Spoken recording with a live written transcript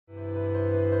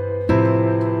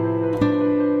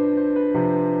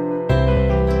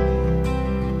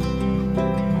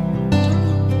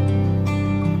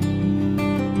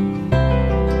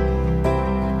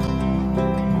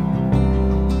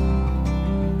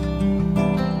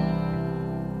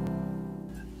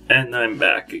And I'm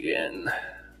back again.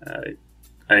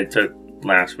 I took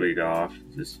last week off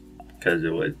just because it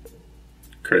was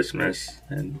Christmas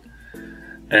and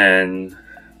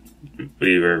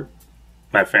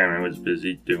my family was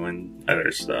busy doing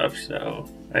other stuff, so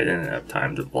I didn't have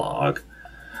time to vlog.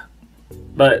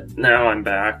 But now I'm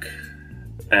back,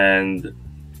 and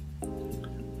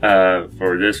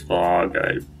for this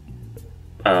vlog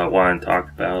I want to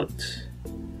talk about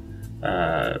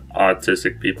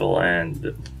autistic people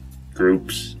and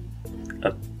groups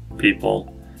of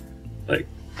people. Like,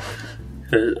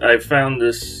 I found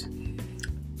this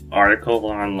article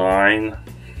online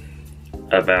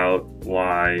about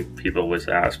why people with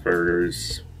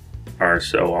Asperger's are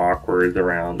so awkward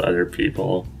around other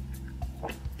people.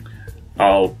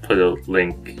 I'll put a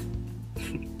link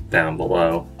down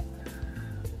below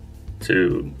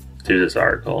to this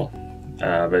article,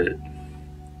 but it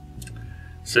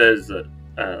says that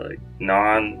like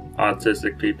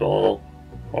non-autistic people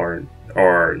or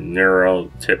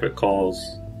neurotypicals,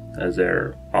 as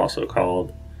they're also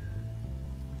called,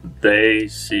 they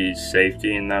see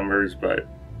safety in numbers, but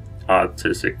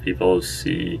autistic people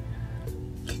see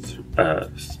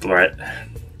threats.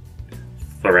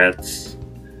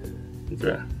 It's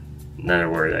another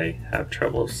word I have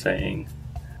trouble saying.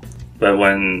 But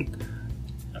when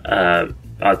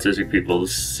autistic people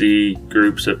see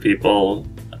groups of people,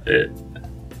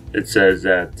 it says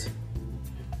that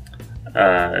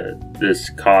this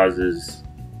causes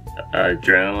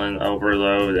adrenaline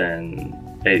overload and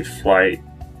a flight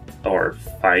or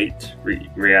fight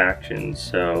reaction.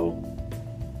 So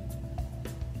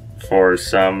for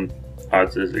some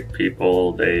autistic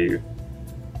people, they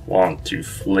want to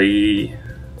flee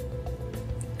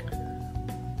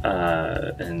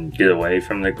and get away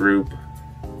from the group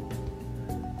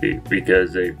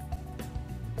because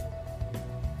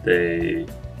they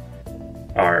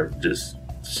are just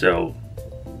so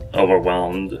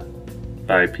overwhelmed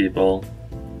by people,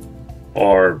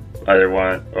 or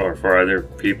for other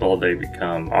people they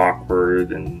become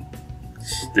awkward and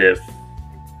stiff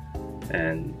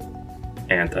and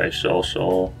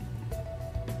antisocial.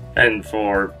 And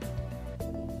for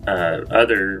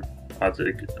other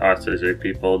autistic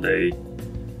people, they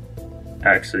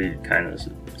actually kind of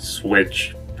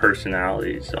switch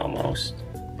personalities almost.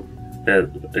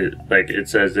 It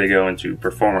says they go into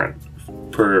performance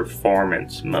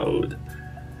mode,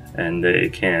 and they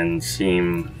can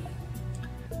seem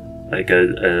like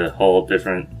a whole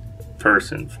different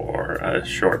person for a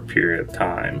short period of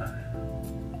time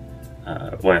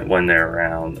when they're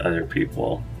around other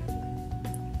people.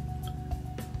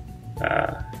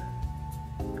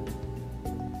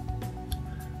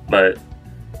 But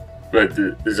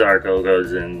this article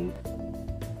goes in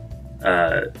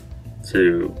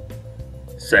to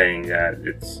saying that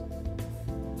it's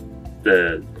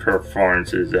the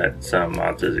performances that some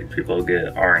autistic people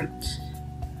get aren't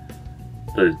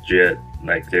legit,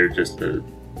 like they're just a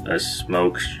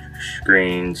smoke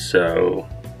screen. So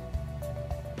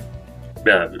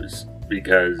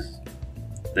because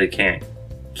they can't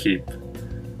keep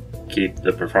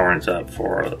the performance up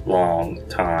for long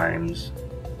times,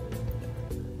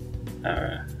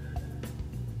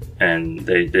 and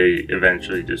they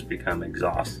eventually just become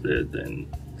exhausted, and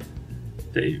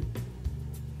they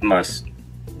must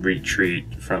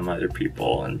retreat from other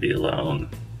people and be alone.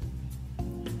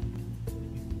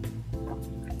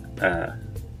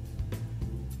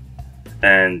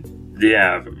 And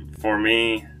yeah, for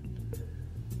me,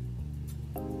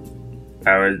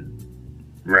 I would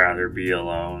rather be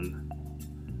alone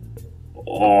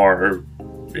or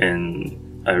in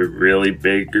a really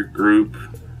big group,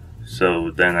 so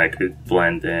then I could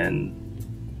blend in,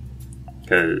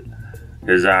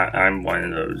 because I'm one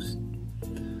of those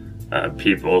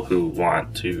people who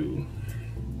want to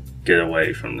get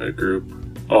away from the group.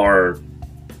 Or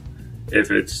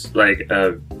if it's like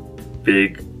a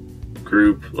big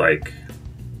group, like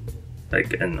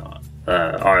an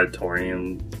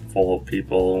auditorium full of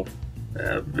people,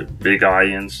 big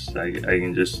audience, I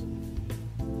can just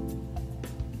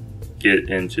get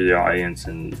into the audience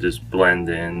and just blend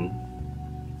in,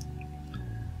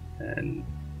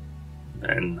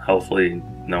 and hopefully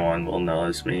no one will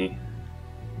notice me,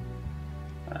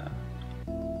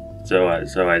 so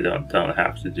I don't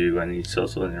have to do any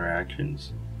social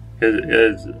interactions.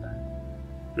 That's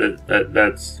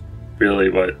really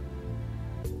what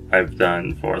I've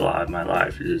done for a lot of my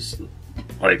life, is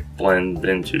like blend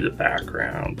into the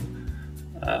background,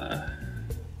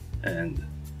 and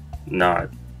not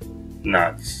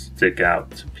stick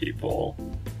out to people,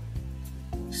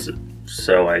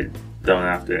 so I don't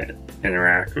have to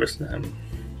interact with them.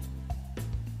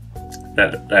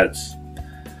 That's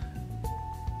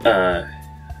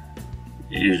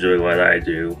usually what I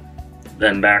do.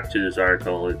 Then back to this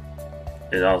article,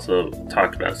 it also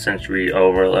talked about sensory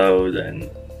overload and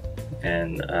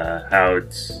how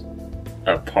it's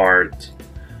a part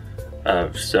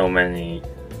of so many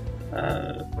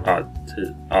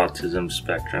autism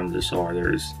spectrum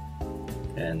disorders.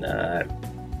 And I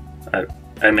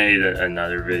made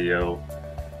another video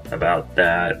about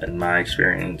that and my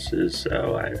experiences,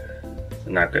 so I'm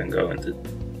not going to go into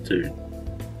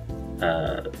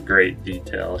great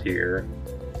detail here,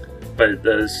 but it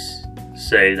does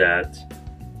say that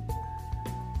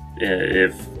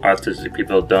if autistic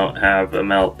people don't have a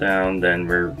meltdown, then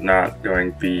we're not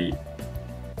going to be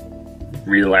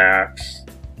relaxed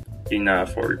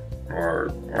enough or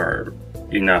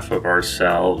enough of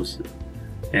ourselves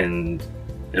in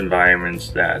environments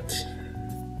that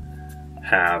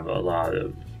have a lot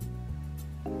of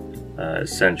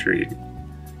sensory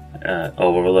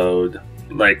overload.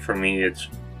 Like for me, it's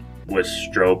with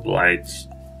strobe lights.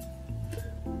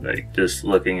 Like just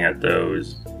looking at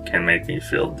those can make me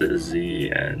feel dizzy,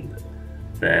 and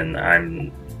then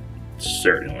I'm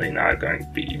certainly not going to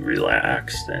be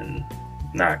relaxed and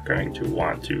not going to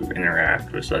want to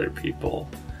interact with other people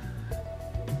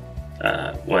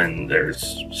when there's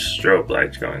strobe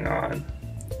lights going on,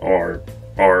 or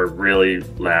really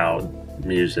loud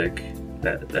music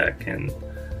that can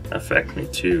affect me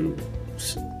too.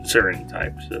 Certain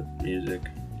types of music.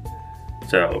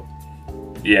 So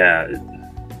yeah,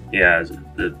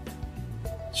 the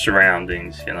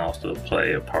surroundings can also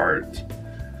play a part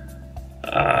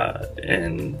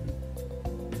in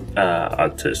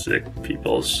autistic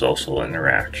people's social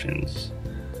interactions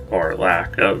or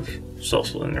lack of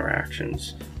social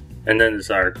interactions. And then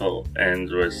this article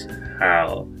ends with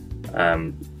how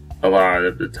a lot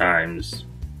of the times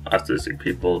autistic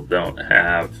people don't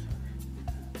have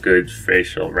good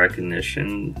facial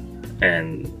recognition,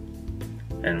 and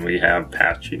we have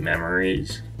patchy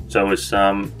memories. So with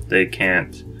some, they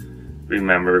can't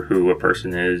remember who a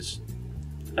person is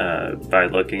by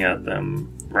looking at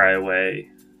them right away,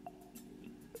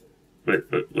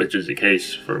 which is the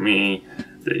case for me.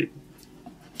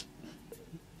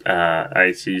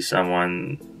 I see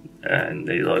someone and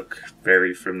they look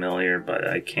very familiar, but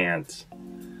I can't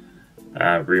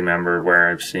remember where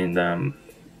I've seen them.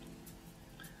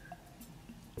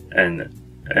 And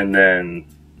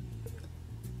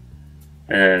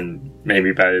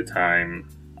maybe by the time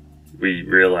we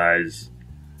realize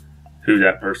who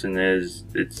that person is,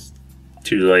 it's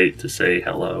too late to say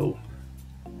hello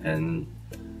and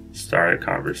start a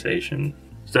conversation.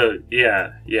 So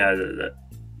yeah,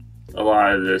 a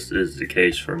lot of this is the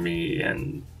case for me,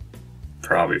 and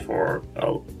probably for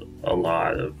a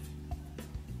lot of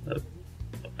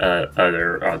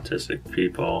other autistic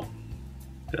people.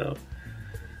 So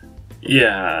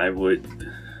yeah, I would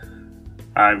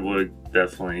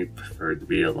definitely prefer to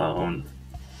be alone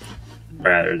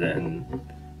rather than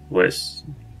with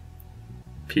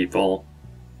people.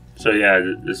 So yeah,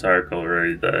 this article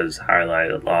really does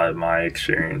highlight a lot of my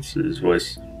experiences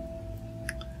with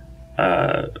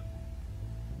other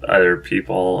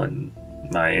people and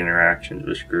my interactions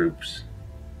with groups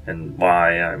and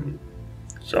why I'm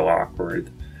so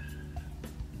awkward.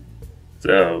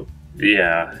 So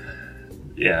yeah,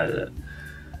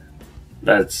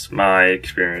 that's my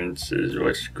experiences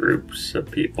with groups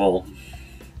of people,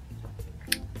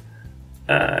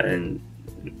 and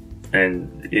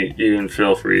you can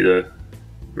feel free to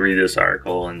read this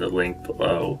article in the link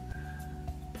below,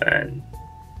 and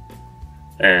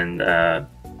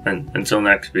until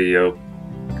next video,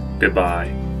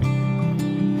 goodbye.